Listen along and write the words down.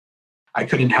I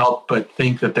couldn't help but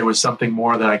think that there was something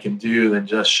more that I can do than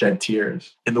just shed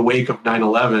tears. In the wake of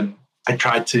 9/11, I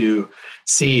tried to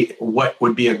see what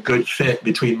would be a good fit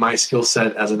between my skill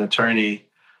set as an attorney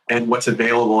and what's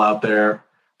available out there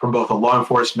from both a law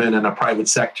enforcement and a private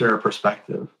sector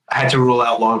perspective. I had to rule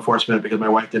out law enforcement because my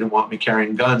wife didn't want me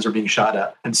carrying guns or being shot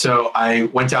at. And so I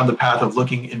went down the path of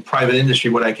looking in private industry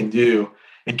what I can do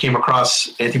and came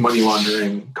across anti-money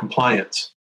laundering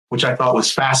compliance, which I thought was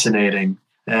fascinating.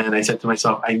 And I said to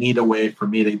myself, I need a way for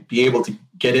me to be able to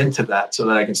get into that so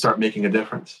that I can start making a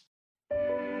difference.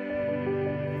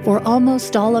 For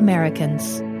almost all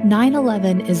Americans,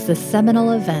 9/11 is the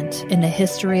seminal event in the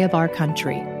history of our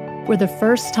country. For the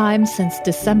first time since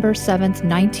December 7th,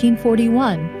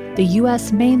 1941, the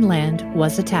U.S. mainland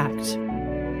was attacked.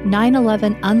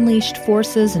 9/11 unleashed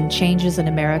forces and changes in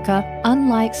America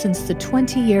unlike since the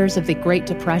 20 years of the Great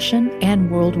Depression and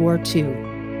World War II.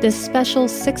 This special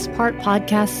 6-part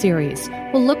podcast series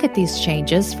will look at these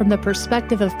changes from the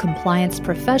perspective of compliance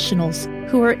professionals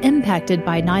who were impacted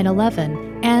by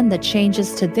 9/11 and the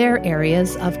changes to their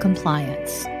areas of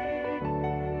compliance.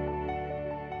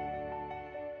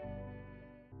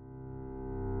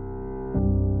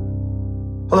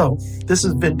 Hello, this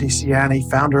is Vin DiCiani,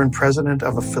 founder and president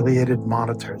of Affiliated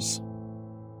Monitors.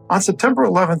 On September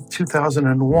 11th,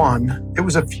 2001, it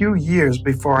was a few years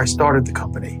before I started the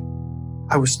company.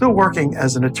 I was still working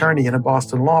as an attorney in a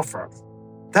Boston law firm.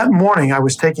 That morning, I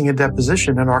was taking a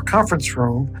deposition in our conference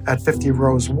room at 50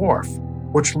 Rose Wharf,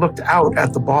 which looked out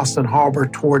at the Boston Harbor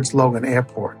towards Logan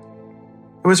Airport.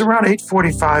 It was around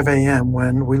 8:45 a.m.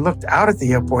 when we looked out at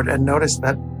the airport and noticed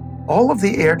that all of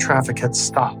the air traffic had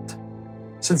stopped.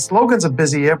 Since Logan's a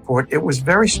busy airport, it was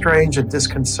very strange and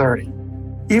disconcerting.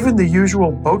 Even the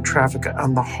usual boat traffic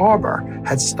on the harbor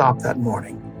had stopped that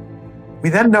morning. We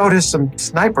then noticed some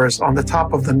snipers on the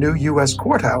top of the new U.S.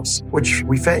 courthouse, which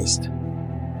we faced.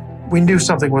 We knew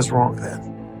something was wrong then.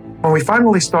 When we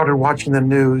finally started watching the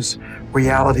news,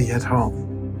 reality hit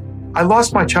home. I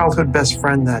lost my childhood best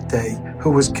friend that day, who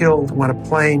was killed when a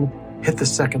plane hit the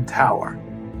second tower.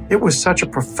 It was such a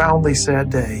profoundly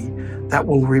sad day that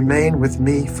will remain with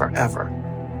me forever.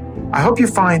 I hope you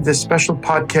find this special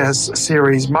podcast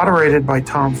series, moderated by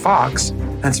Tom Fox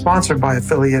and sponsored by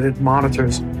Affiliated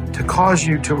Monitors, to cause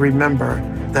you to remember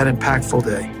that impactful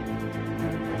day.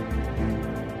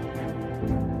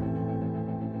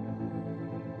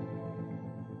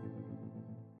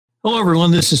 Hello,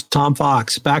 everyone. This is Tom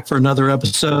Fox, back for another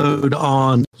episode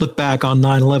on Look Back on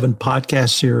 9/11 podcast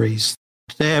series.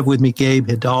 Today I have with me Gabe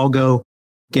Hidalgo.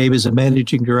 Gabe is a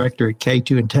managing director at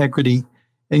K2 Integrity,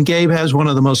 and Gabe has one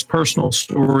of the most personal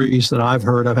stories that I've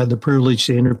heard. I've had the privilege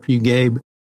to interview Gabe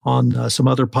on some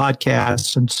other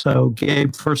podcasts. And so,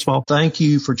 Gabe, first of all, thank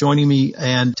you for joining me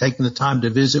and taking the time to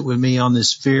visit with me on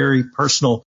this very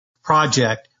personal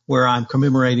project where I'm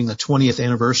commemorating the 20th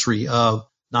anniversary of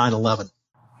 9/11.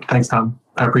 Thanks, Tom.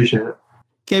 I appreciate it.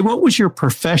 Gabe, what was your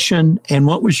profession and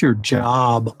what was your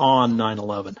job on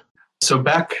 9/11? So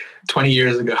back 20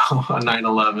 years ago on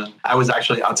 9/11, I was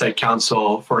actually outside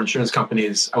counsel for insurance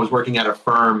companies. I was working at a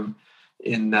firm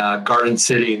in Garden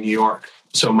City, New York.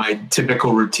 So my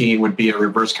typical routine would be a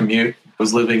reverse commute. I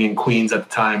was living in Queens at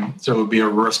the time, so it would be a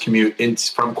reverse commute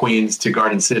from Queens to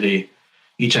Garden City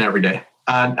each and every day.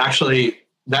 And actually,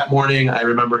 that morning, I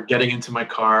remember getting into my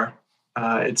car.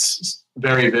 It's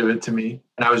very vivid to me.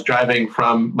 And I was driving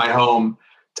from my home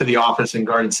to the office in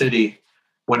Garden City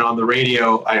when on the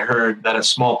radio, I heard that a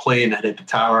small plane had hit the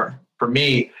tower. For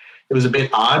me, it was a bit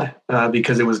odd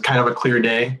because it was kind of a clear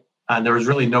day. And there was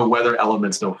really no weather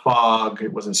elements, no fog.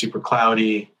 It wasn't super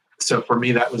cloudy. So for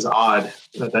me, that was odd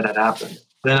that that had happened.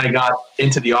 Then I got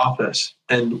into the office.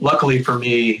 And luckily for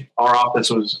me, our office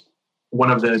was one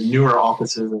of the newer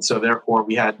offices. And so therefore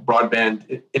we had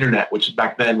broadband internet, which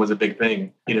back then was a big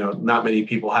thing. You know, not many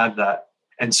people had that.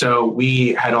 And so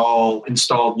we had all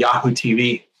installed Yahoo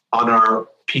TV on our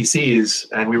PCs,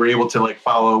 and we were able to like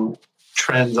follow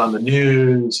trends on the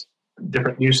news,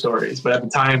 different news stories. But at the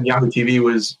time, Yahoo TV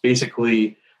was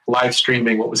basically live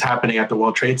streaming what was happening at the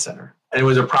World Trade Center. And it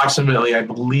was approximately, I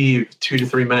believe, 2 to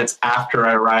 3 minutes after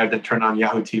I arrived and turned on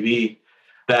Yahoo TV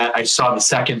that I saw the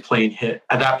second plane hit.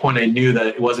 At that point, I knew that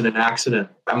it wasn't an accident.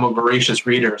 I'm a voracious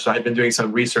reader, so I'd been doing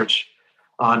some research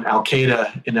on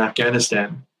Al-Qaeda in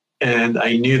Afghanistan. And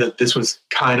I knew that this was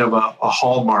kind of a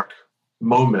hallmark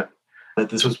moment, that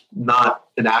this was not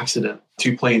an accident.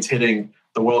 2 planes hitting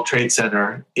the World Trade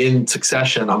Center in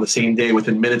succession on the same day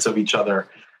within minutes of each other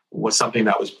was something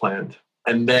that was planned.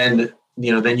 And then,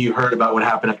 then you heard about what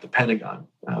happened at the Pentagon.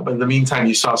 But in the meantime,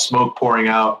 you saw smoke pouring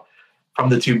out from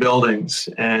the 2 buildings,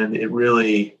 and it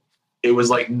really it was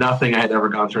like nothing I had ever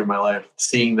gone through in my life.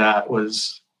 Seeing that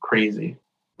was crazy.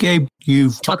 Gabe,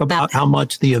 you've talked about how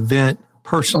much the event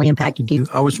personally impacted you.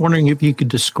 I was wondering if you could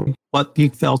describe what you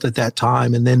felt at that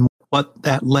time and then what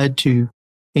that led to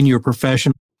in your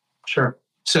profession. Sure.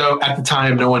 So at the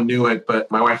time, no one knew it, but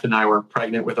my wife and I were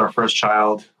pregnant with our first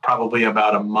child, probably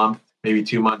about a month, maybe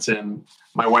 2 months in.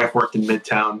 My wife worked in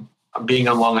Midtown. Being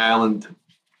on Long Island,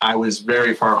 I was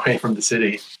very far away from the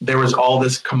city. There was all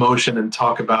this commotion and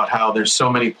talk about how there's so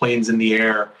many planes in the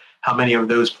air, how many of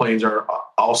those planes are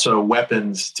also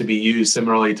weapons to be used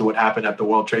similarly to what happened at the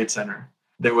World Trade Center.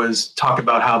 There was talk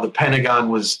about how the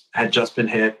Pentagon had just been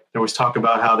hit. There was talk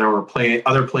about how there were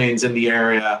other planes in the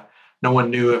area. No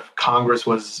one knew if Congress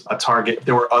was a target.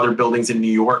 There were other buildings in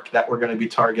New York that were going to be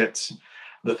targets.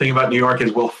 The thing about New York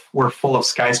is we're full of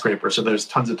skyscrapers, so there's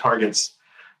tons of targets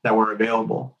that were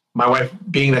available. My wife,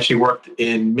 being that she worked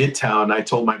in Midtown, I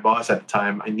told my boss at the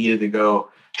time I needed to go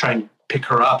try and pick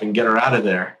her up and get her out of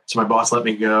there. So my boss let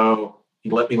me go. He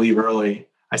let me leave early.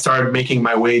 I started making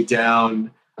my way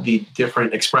down the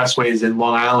different expressways in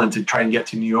Long Island to try and get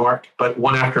to New York. But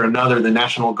one after another, the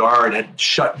National Guard had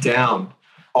shut down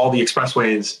all the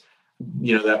expressways,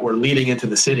 that were leading into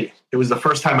the city. It was the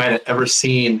first time I had ever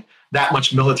seen that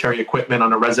much military equipment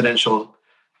on a residential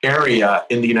area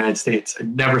in the United States.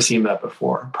 I'd never seen that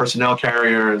before. Personnel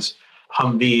carriers,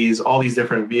 Humvees, all these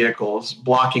different vehicles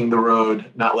blocking the road,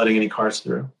 not letting any cars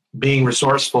through. Being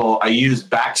resourceful, I used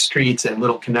back streets and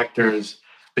little connectors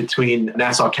between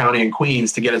Nassau County and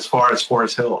Queens to get as far as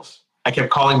Forest Hills. I kept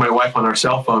calling my wife on our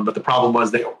cell phone, but the problem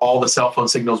was all the cell phone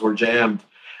signals were jammed.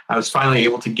 I was finally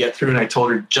able to get through, and I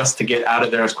told her just to get out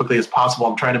of there as quickly as possible.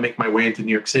 I'm trying to make my way into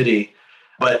New York City,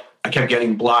 but I kept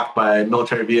getting blocked by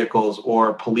military vehicles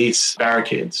or police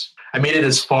barricades. I made it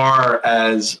as far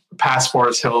as past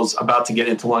Forest Hills, about to get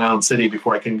into Long Island City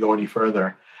before I couldn't go any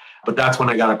further. But that's when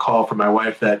I got a call from my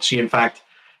wife that she, in fact,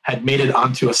 had made it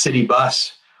onto a city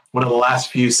bus, one of the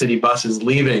last few city buses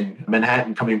leaving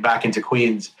Manhattan, coming back into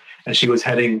Queens. And she was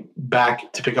heading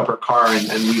back to pick up her car, and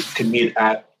we could meet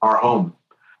at our home.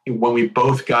 When we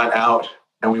both got out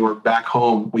and we were back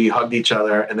home, we hugged each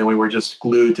other, and then we were just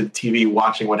glued to the TV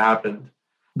watching what happened.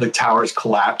 The towers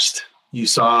collapsed. You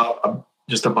saw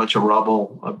just a bunch of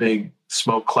rubble, a big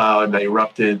smoke cloud that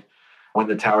erupted when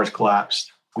the towers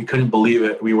collapsed. We couldn't believe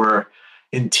it. We were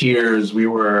in tears. We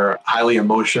were highly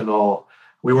emotional.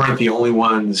 We weren't the only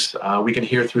ones. We could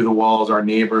hear through the walls our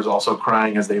neighbors also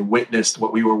crying as they witnessed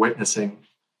what we were witnessing.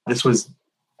 This was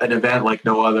an event like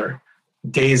no other.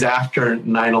 Days after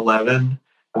 9/11,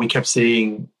 we kept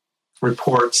seeing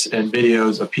reports and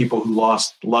videos of people who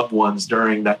lost loved ones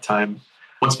during that time.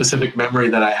 One specific memory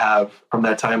that I have from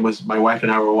that time was my wife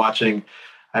and I were watching,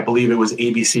 I believe it was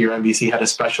ABC or NBC, had a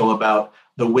special about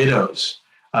the widows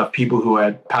of people who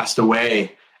had passed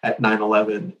away at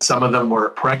 9/11. Some of them were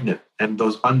pregnant, and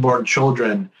those unborn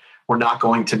children were not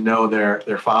going to know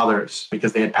their fathers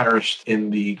because they had perished in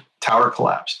the tower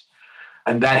collapse.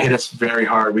 And that hit us very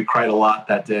hard. We cried a lot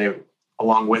that day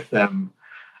along with them.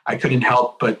 I couldn't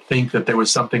help but think that there was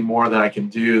something more that I can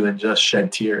do than just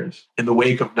shed tears. In the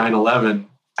wake of 9/11,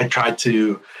 I tried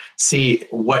to see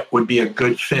what would be a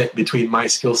good fit between my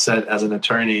skill set as an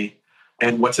attorney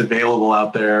and what's available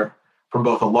out there from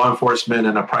both a law enforcement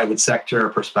and a private sector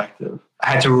perspective.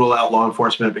 I had to rule out law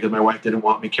enforcement because my wife didn't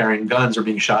want me carrying guns or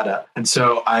being shot at. And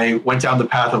so I went down the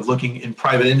path of looking in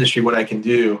private industry what I can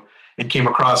do, and came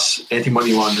across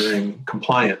anti-money laundering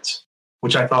compliance,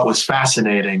 which I thought was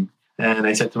fascinating. And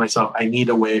I said to myself, I need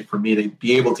a way for me to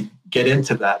be able to get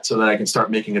into that so that I can start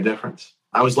making a difference.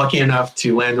 I was lucky enough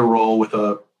to land a role with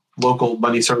a local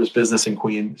money service business in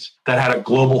Queens that had a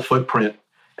global footprint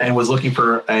and was looking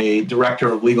for a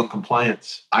director of legal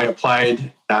compliance. I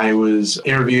applied, I was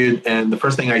interviewed, and the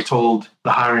first thing I told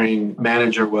the hiring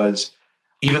manager was,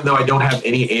 even though I don't have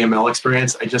any AML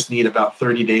experience, I just need about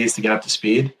 30 days to get up to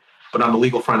speed. But on the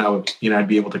legal front, I'd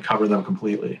be able to cover them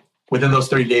completely. Within those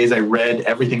 30 days, I read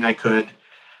everything I could.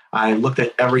 I looked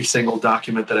at every single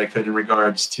document that I could in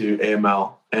regards to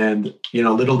AML. And,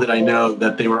 little did I know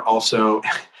that they were also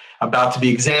about to be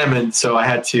examined. So I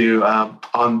had to,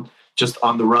 on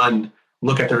the run,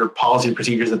 look at their policy and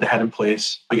procedures that they had in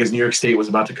place, because New York State was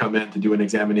about to come in to do an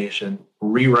examination,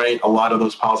 rewrite a lot of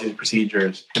those policies and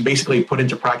procedures, and basically put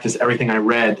into practice everything I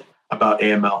read about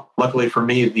AML. Luckily for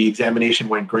me, the examination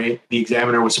went great. The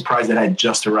examiner was surprised that I had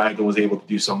just arrived and was able to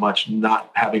do so much,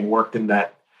 not having worked in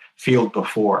that field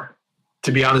before.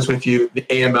 To be honest with you, the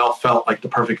AML felt like the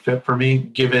perfect fit for me,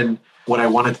 given what I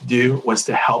wanted to do was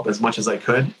to help as much as I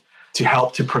could, to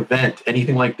help to prevent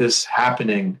anything like this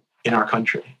happening in our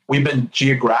country. We've been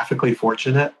geographically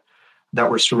fortunate that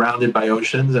we're surrounded by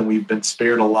oceans, and we've been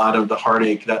spared a lot of the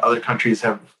heartache that other countries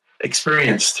have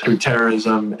experienced through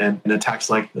terrorism and attacks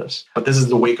like this. But this is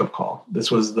the wake-up call. This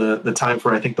was the time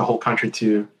for, I think, the whole country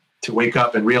to wake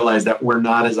up and realize that we're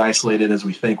not as isolated as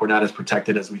we think. We're not as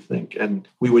protected as we think. And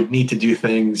we would need to do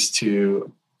things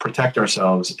to protect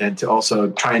ourselves and to also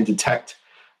try and detect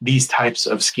these types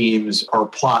of schemes or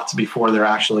plots before they're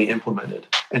actually implemented.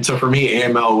 And so for me,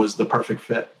 AML was the perfect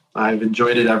fit. I've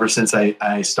enjoyed it ever since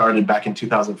I started back in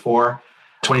 2004.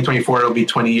 2024, it'll be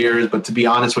 20 years. But to be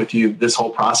honest with you, this whole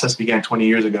process began 20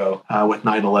 years ago with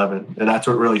 9/11. And that's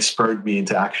what really spurred me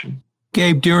into action.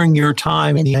 Gabe, during your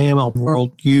time in the AML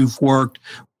world, you've worked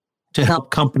to help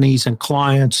companies and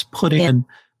clients put in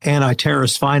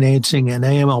anti-terrorist financing and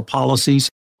AML policies.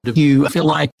 Do you feel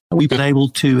like we've been able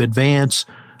to advance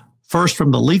first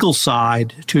from the legal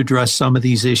side to address some of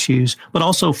these issues, but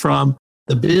also from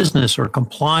the business or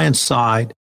compliance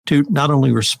side to not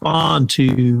only respond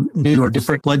to new or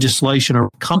different legislation or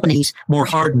companies more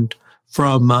hardened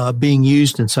from being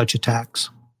used in such attacks?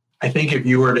 I think if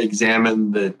you were to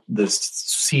examine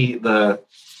the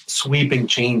sweeping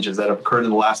changes that have occurred in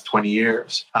the last 20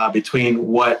 years between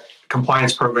what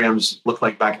compliance programs looked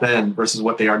like back then versus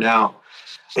what they are now,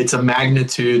 it's a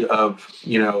magnitude of,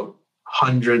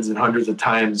 hundreds and hundreds of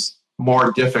times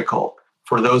more difficult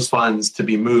for those funds to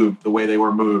be moved the way they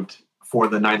were moved for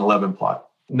the 9/11 plot.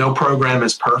 No program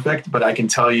is perfect, but I can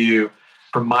tell you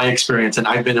from my experience, and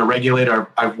I've been a regulator,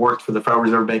 I've worked for the Federal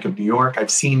Reserve Bank of New York, I've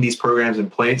seen these programs in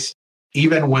place.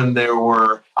 Even when there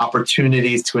were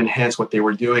opportunities to enhance what they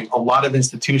were doing, a lot of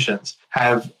institutions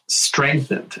have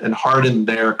strengthened and hardened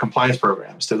their compliance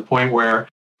programs to the point where,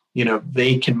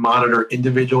 they can monitor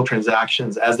individual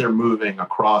transactions as they're moving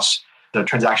across the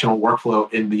transactional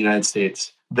workflow in the United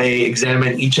States. They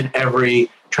examine each and every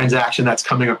transaction that's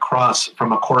coming across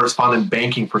from a correspondent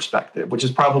banking perspective, which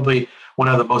is probably one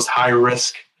of the most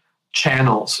high-risk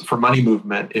channels for money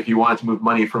movement if you want to move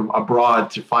money from abroad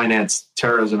to finance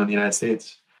terrorism in the United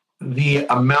States. The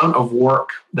amount of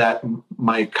work that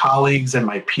my colleagues and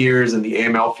my peers in the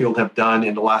AML field have done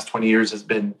in the last 20 years has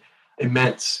been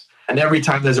immense. And every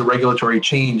time there's a regulatory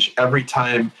change, every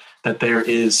time that there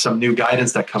is some new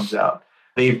guidance that comes out,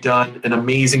 they've done an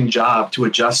amazing job to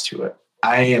adjust to it.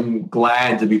 I am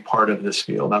glad to be part of this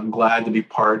field. I'm glad to be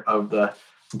part of the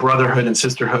brotherhood and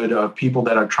sisterhood of people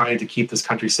that are trying to keep this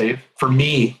country safe. For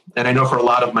me, and I know for a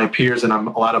lot of my peers and a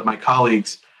lot of my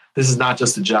colleagues, this is not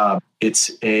just a job.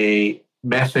 It's a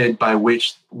method by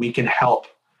which we can help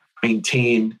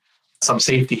maintain some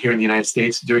safety here in the United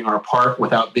States, doing our part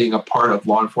without being a part of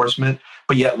law enforcement.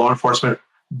 But yet law enforcement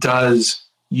does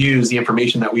use the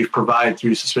information that we've provided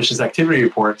through suspicious activity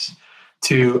reports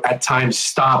to at times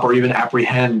stop or even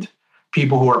apprehend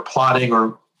people who are plotting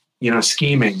or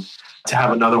scheming to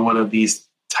have another one of these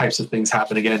types of things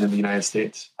happen again in the United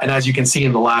States. And as you can see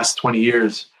in the last 20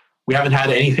 years, we haven't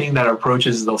had anything that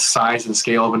approaches the size and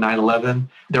scale of a 9/11.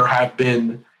 There have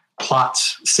been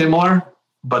plots similar,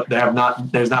 but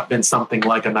there's not been something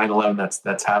like a 9/11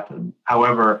 that's happened.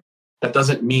 However, that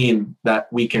doesn't mean that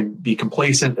we can be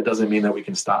complacent. It doesn't mean that we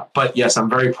can stop. But yes, I'm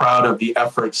very proud of the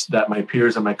efforts that my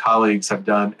peers and my colleagues have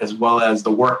done, as well as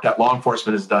the work that law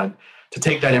enforcement has done to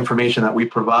take that information that we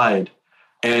provide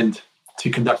and to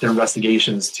conduct their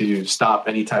investigations to stop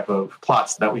any type of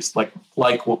plots that we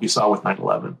like what we saw with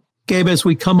 9/11. Gabe, as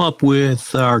we come up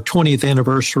with our 20th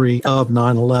anniversary of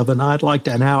 9/11, I'd like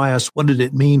to now ask, what did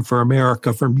it mean for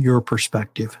America from your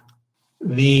perspective?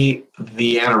 The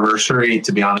anniversary,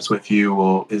 to be honest with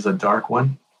you, is a dark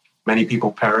one. Many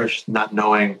people perished not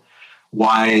knowing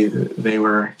why they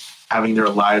were having their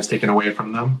lives taken away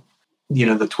from them.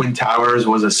 The Twin Towers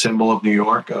was a symbol of New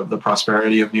York, of the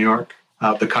prosperity of New York,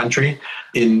 of the country.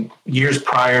 In years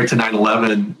prior to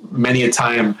 9/11, many a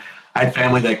time I had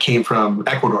family that came from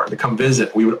Ecuador to come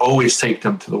visit. We would always take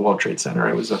them to the World Trade Center.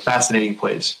 It was a fascinating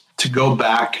place to go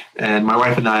back. And my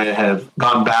wife and I have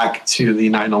gone back to the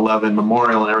 9/11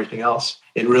 memorial and everything else.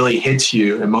 It really hits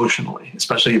you emotionally,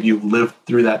 especially if you've lived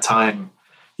through that time.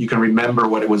 You can remember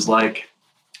what it was like.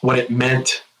 What it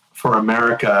meant for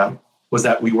America was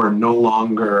that we were no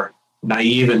longer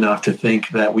naive enough to think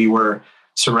that we were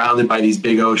surrounded by these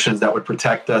big oceans that would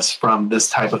protect us from this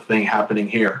type of thing happening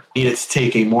here. We needed to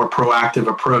take a more proactive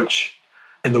approach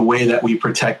in the way that we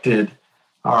protected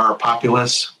our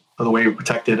populace, the way we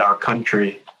protected our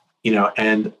country,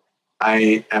 and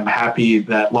I am happy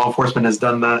that law enforcement has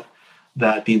done that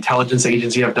the intelligence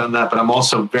agency have done that, but I'm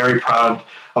also very proud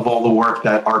of all the work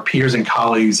that our peers and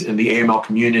colleagues in the AML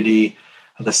community,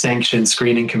 the sanction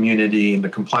screening community, and the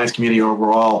compliance community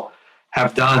overall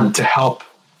have done to help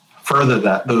further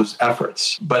those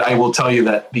efforts. But I will tell you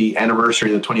that the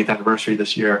 20th anniversary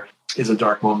this year is a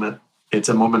dark moment. It's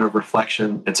a moment of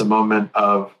reflection. It's a moment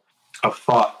of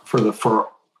thought for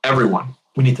everyone.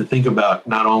 We need to think about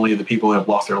not only the people who have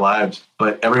lost their lives,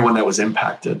 but everyone that was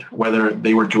impacted, whether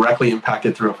they were directly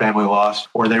impacted through a family loss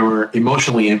or they were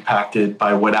emotionally impacted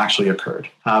by what actually occurred.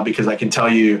 Because I can tell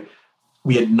you,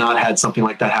 we had not had something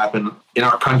like that happen in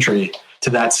our country to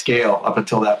that scale up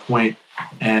until that point.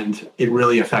 And it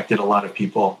really affected a lot of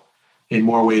people in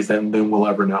more ways than we'll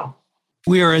ever know.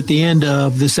 We are at the end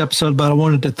of this episode, but I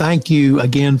wanted to thank you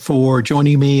again for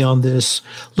joining me on this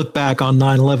Look Back on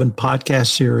 9/11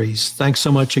 podcast series. Thanks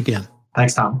so much again.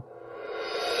 Thanks, Tom.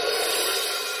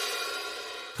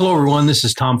 Hello, everyone. This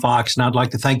is Tom Fox, and I'd like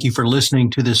to thank you for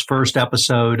listening to this first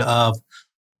episode of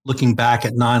Looking Back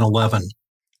at 9/11.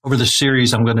 Over this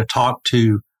series, I'm going to talk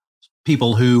to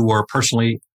people who were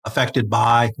personally affected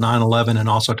by 9/11 and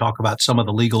also talk about some of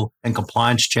the legal and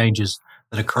compliance changes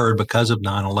that occurred because of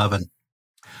 9/11.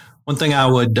 One thing I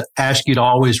would ask you to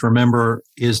always remember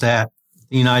is that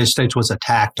the United States was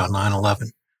attacked on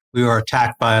 9/11. We were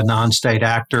attacked by a non-state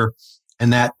actor,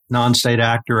 and that non-state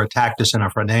actor attacked us in our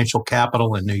financial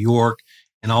capital in New York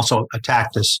and also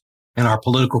attacked us in our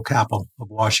political capital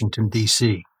of Washington,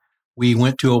 D.C. We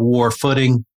went to a war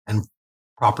footing, and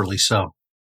properly so.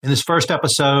 In this first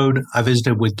episode, I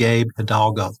visited with Gabe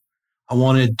Hidalgo. I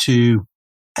wanted to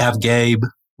have Gabe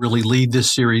really lead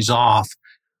this series off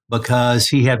because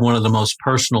he had one of the most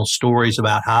personal stories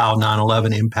about how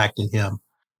 9/11 impacted him.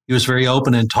 He was very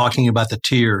open in talking about the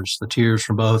tears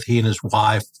from both he and his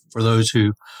wife for those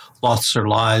who lost their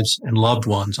lives and loved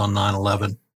ones on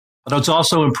 9/11. But I was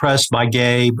also impressed by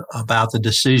Gabe about the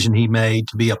decision he made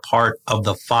to be a part of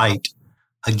the fight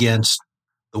against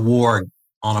the war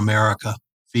on America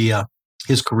via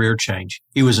his career change.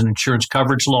 He was an insurance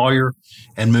coverage lawyer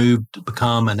and moved to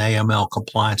become an AML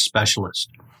compliance specialist.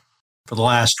 For the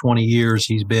last 20 years,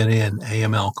 he's been in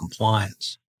AML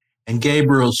compliance. And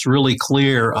Gabriel's really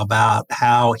clear about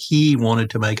how he wanted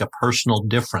to make a personal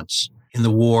difference in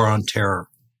the war on terror.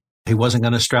 He wasn't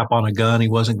going to strap on a gun. He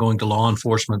wasn't going to law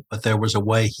enforcement, but there was a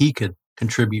way he could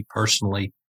contribute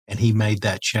personally, and he made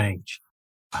that change.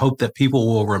 I hope that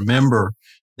people will remember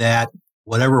that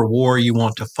whatever war you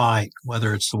want to fight,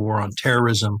 whether it's the war on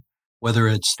terrorism, whether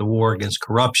it's the war against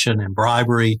corruption and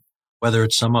bribery, whether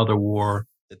it's some other war,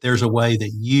 that there's a way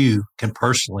that you can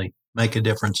personally make a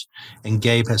difference. And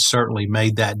Gabe has certainly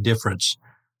made that difference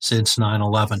since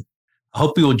 9/11. I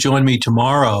hope you will join me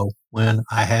tomorrow when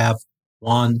I have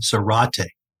Juan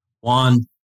Zarate. Juan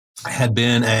had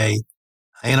been an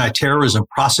anti-terrorism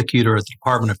prosecutor at the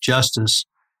Department of Justice,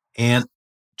 and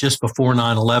just before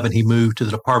 9/11, he moved to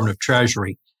the Department of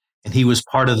Treasury, and he was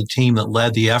part of the team that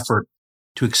led the effort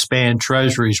to expand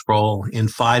Treasury's role in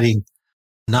fighting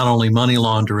not only money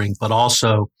laundering, but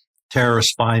also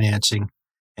terrorist financing.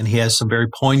 And he has some very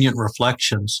poignant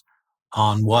reflections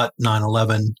on what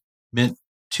 9/11 meant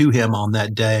to him on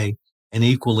that day, and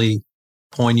equally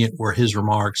poignant were his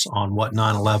remarks on what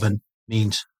 9/11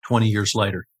 means 20 years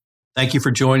later. Thank you for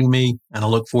joining me, and I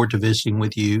look forward to visiting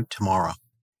with you tomorrow.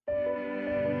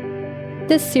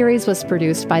 This series was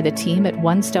produced by the team at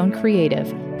One Stone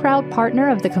Creative, proud partner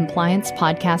of the Compliance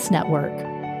Podcast Network.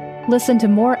 Listen to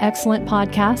more excellent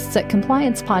podcasts at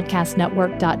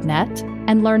compliancepodcastnetwork.net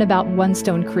and learn about One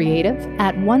Stone Creative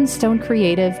at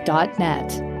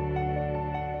onestonecreative.net.